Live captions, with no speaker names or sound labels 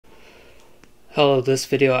Hello, this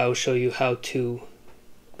video I will show you how to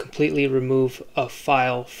completely remove a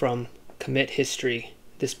file from commit history.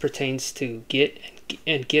 This pertains to Git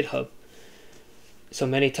and GitHub. So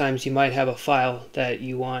many times you might have a file that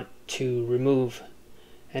you want to remove,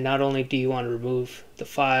 and not only do you want to remove the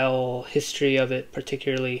file history of it,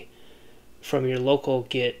 particularly from your local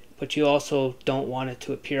Git, but you also don't want it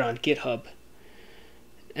to appear on GitHub.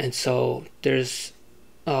 And so there's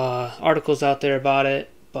articles out there about it,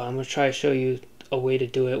 but I'm going to try to show you a way to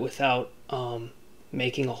do it without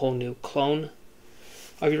making a whole new clone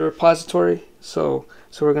of your repository. So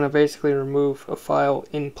we're going to basically remove a file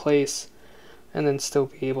in place and then still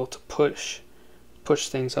be able to push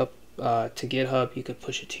things up to GitHub. You could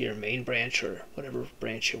push it to your main branch or whatever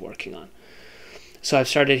branch you're working on. So I've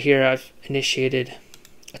started here. I've initiated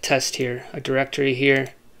a test here, a directory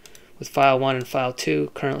here with file 1 and file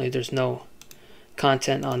 2. Currently there's no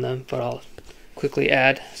content on them, but I'll quickly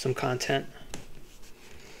add some content.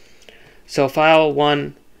 So file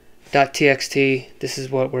 1.txt, this is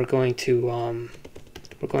what we're going to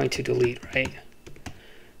delete, right?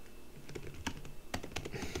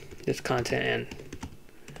 This content and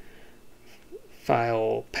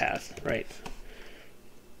file path, right?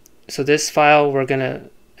 So this file, we're going to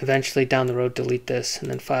eventually down the road delete this, and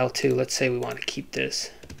then file 2, let's say we want to keep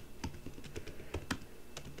this.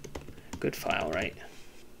 Good file, right?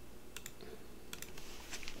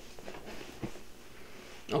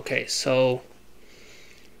 Okay, so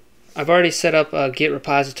I've already set up a Git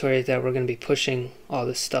repository that we're going to be pushing all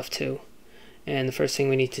this stuff to. And the first thing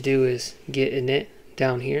we need to do is git init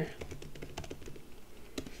down here.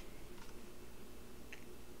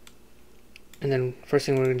 And then first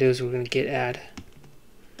thing we're going to do is we're going to git add.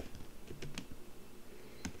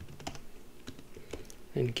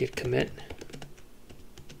 And git commit.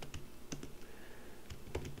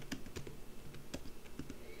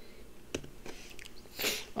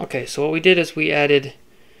 Okay, so what we did is we added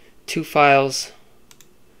 2 files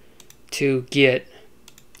to Git.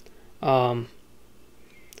 Now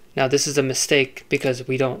this is a mistake because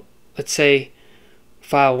we don't, let's say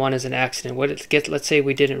file 1 is an accident. Let's say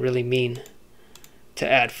we didn't really mean to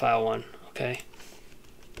add file 1, okay?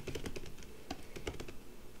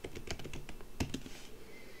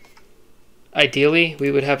 Ideally,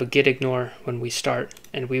 we would have a git ignore when we start,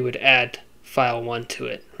 and we would add file 1 to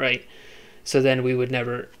it, right? So then we would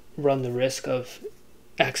never run the risk of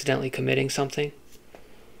accidentally committing something.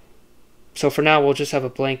 So for now, we'll just have a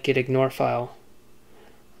blank git ignore file.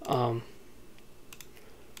 But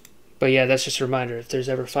yeah, that's just a reminder. If there's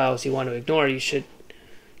ever files you want to ignore, you should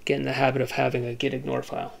get in the habit of having a git ignore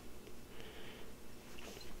file.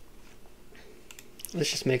 Let's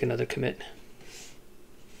just make another commit.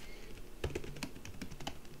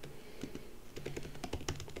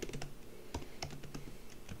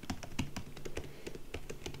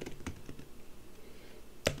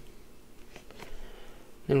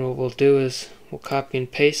 And what we'll do is we'll copy and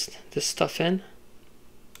paste this stuff in.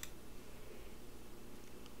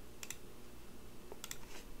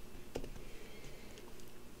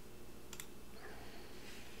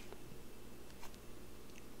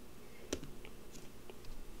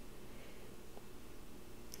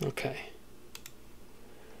 Okay.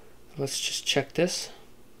 Let's just check this.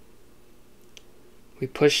 We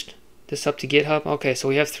pushed this up to GitHub. Okay, so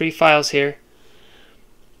we have 3 files here.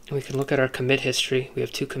 We can look at our commit history. We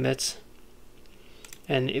have 2 commits.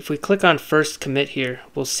 And if we click on first commit here,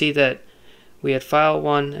 we'll see that we had file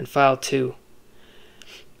 1 and file 2.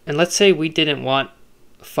 And let's say we didn't want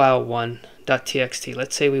file 1.txt.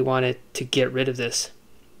 Let's say we wanted to get rid of this.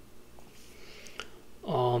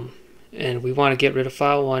 And we want to get rid of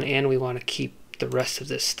file 1 and we want to keep the rest of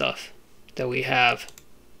this stuff that we have.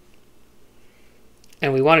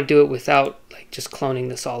 And we want to do it without like just cloning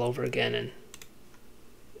this all over again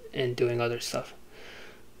and doing other stuff.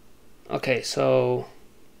 Okay, so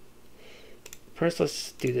first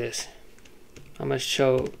let's do this. I'm going to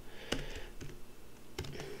show,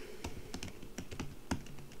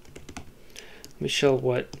 let me show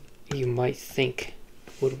what you might think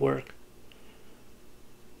would work.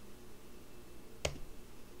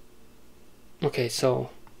 Okay, so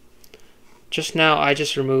just now I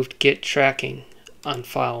just removed git tracking on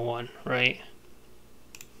file 1, right?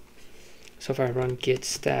 So if I run git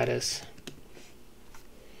status,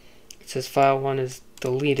 it says file 1 is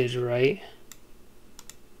deleted, right?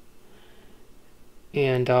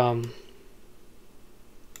 And I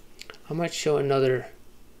might show another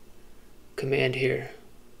command here.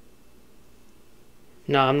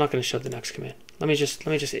 No, I'm not going to show the next command. Let me just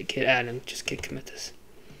git add and just git commit this.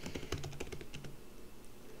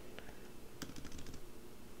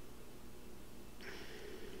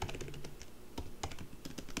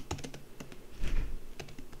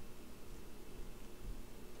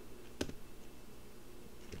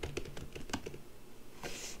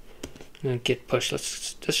 and git push.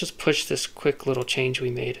 Let's just push this quick little change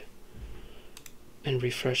we made and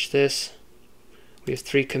refresh this. We have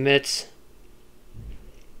 3 commits,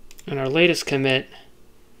 and our latest commit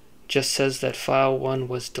just says that file 1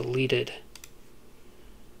 was deleted.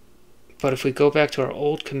 But if we go back to our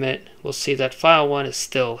old commit, we'll see that file 1 is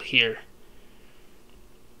still here.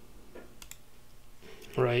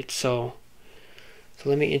 Right, so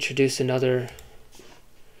let me introduce another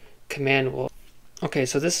command. Okay,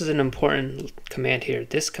 so this is an important command here.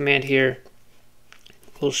 This command here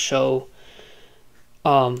will show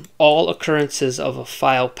all occurrences of a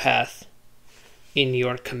file path in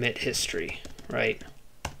your commit history, right?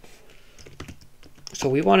 So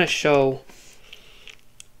we want to show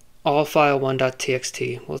all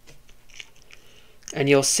file1.txt, and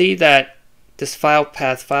you'll see that this file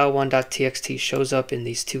path file1.txt shows up in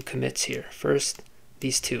these 2 commits here. First,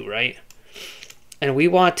 these 2, right? And we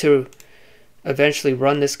want to eventually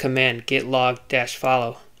run this command git log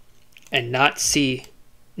 -follow and not see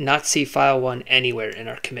file 1 anywhere in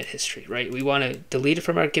our commit history, right? We want to delete it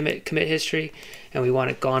from our commit history, and we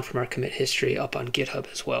want it gone from our commit history up on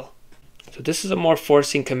GitHub as well. So this is a more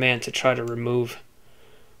forcing command to try to remove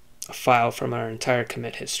a file from our entire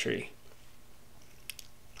commit history.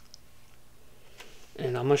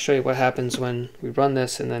 And I'm going to show you what happens when we run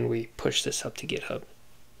this and then we push this up to GitHub.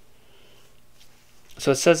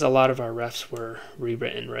 So it says a lot of our refs were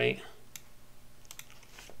rewritten, right?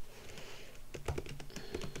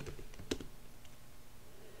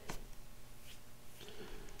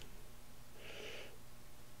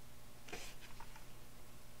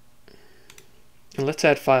 And let's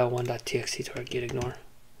add file1.txt to our git ignore.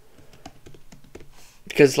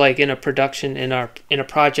 Because like in a production, in a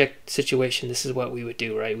project situation, this is what we would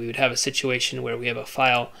do, right? We would have a situation where we have a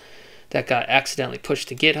file that got accidentally pushed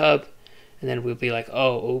to GitHub, and then we'll be like,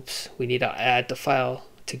 oh, oops, we need to add the file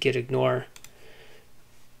to git ignore.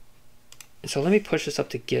 And so let me push this up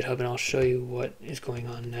to GitHub and I'll show you what is going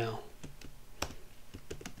on now.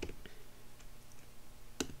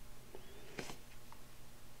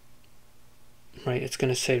 Right, it's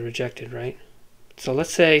going to say rejected, right? So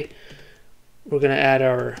let's say we're going to add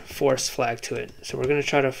our force flag to it. So we're going to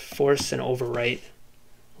try to force and overwrite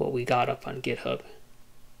what we got up on GitHub.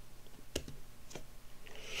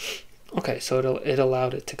 Okay, so it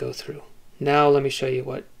allowed it to go through. Now let me show you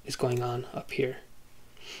what is going on up here.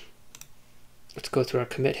 Let's go through our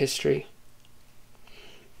commit history.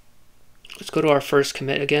 Let's go to our first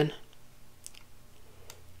commit again.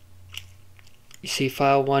 You see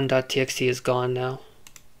file1.txt is gone now.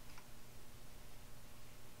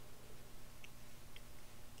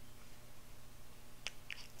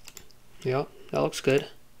 Yep, that looks good.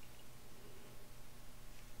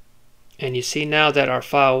 And you see now that our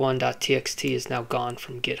file1.txt is now gone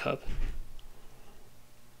from GitHub.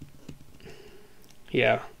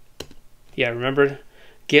 Yeah, remember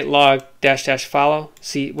git log --follow?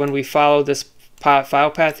 See, when we follow this file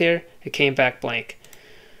path here, it came back blank.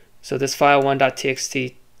 So this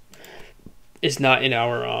file1.txt is not in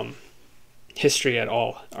our history at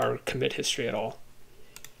all, our commit history at all.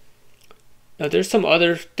 Now there's some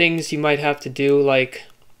other things you might have to do, like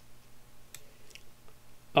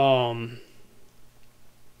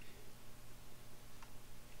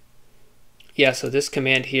yeah, so this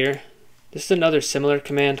command here, this is another similar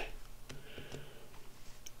command.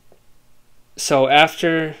 So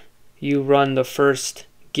after you run the first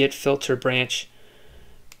git filter branch,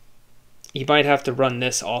 you might have to run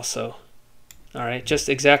this also. Alright, just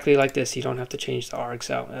exactly like this. You don't have to change the args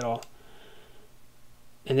out at all.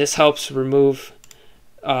 And this helps remove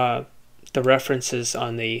the references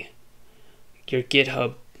on your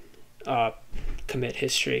GitHub commit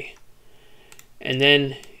history. And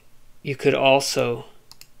then you could also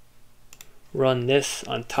run this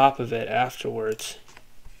on top of it afterwards.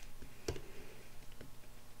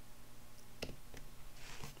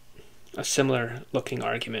 A similar looking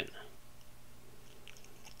argument.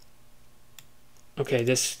 Okay,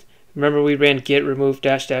 this, remember we ran git remove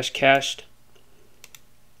 -- cached.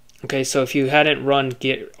 Okay, so if you hadn't run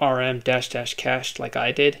git rm -- cached like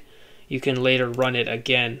I did, you can later run it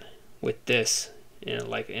again with this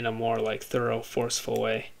in a more like thorough, forceful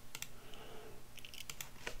way.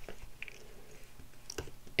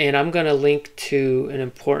 And I'm gonna link to an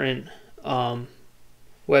important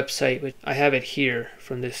website, which I have it here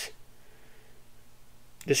from this.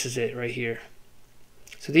 This is it right here.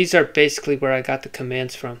 So these are basically where I got the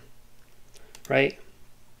commands from, right?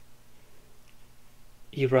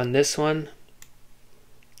 You run this one,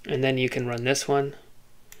 and then you can run this one,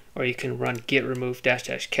 or you can run git remove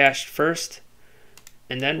 -- cached first,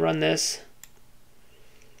 and then run this.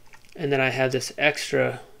 And then I have this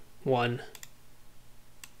extra one,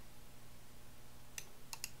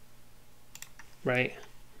 right?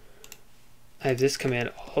 I have this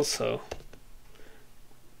command also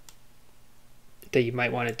that you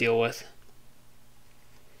might want to deal with.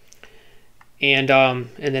 And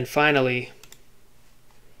then finally,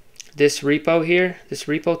 this repo here, this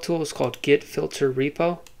repo tool is called git filter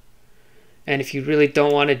repo. And if you really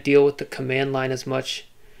don't want to deal with the command line as much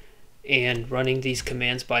and running these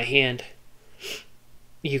commands by hand,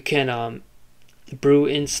 you can brew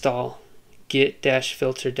install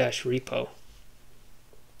git-filter-repo.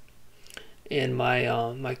 And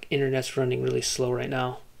my internet's running really slow right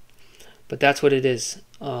now, but that's what it is.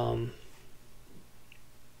 I'm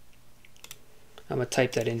gonna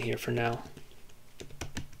type that in here for now.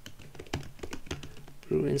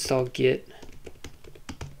 Brew install git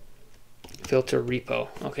filter repo.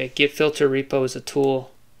 Okay, git filter repo is a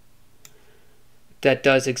tool that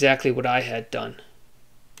does exactly what I had done.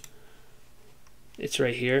 It's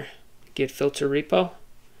right here, git filter repo,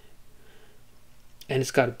 and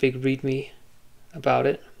it's got a big readme about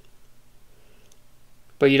it.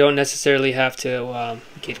 But you don't necessarily have to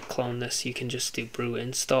git clone this. You can just do brew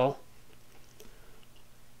install.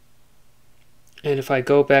 And if I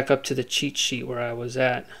go back up to the cheat sheet where I was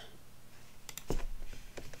at,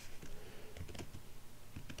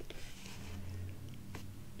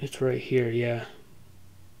 it's right here, yeah.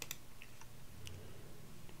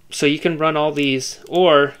 So you can run all these,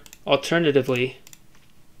 or alternatively,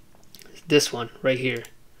 this one right here.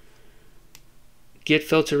 Git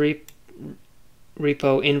filter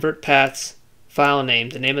repo invert paths file name,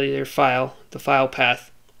 the name of your file, the file path.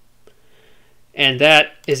 And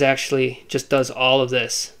that is actually just does all of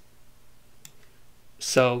this.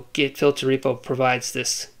 So git filter repo provides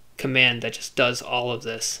this command that just does all of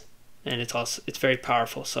this, and it's very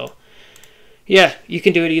powerful. So yeah, you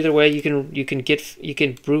can do it either way. You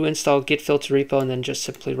can brew install git filter repo and then just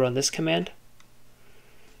simply run this command,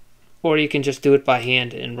 or you can just do it by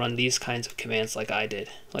hand and run these kinds of commands like I did,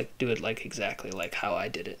 like do it like exactly like how I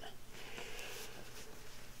did it.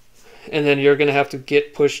 And then you're gonna have to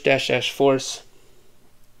git push -- force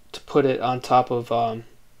to put it on top of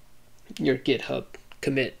your GitHub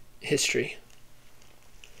commit history.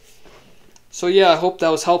 So yeah, I hope that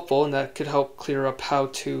was helpful and that could help clear up how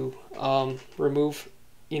to remove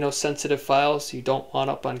sensitive files you don't want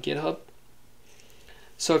up on GitHub.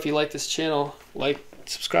 So if you like this channel, like,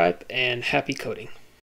 subscribe, and happy coding.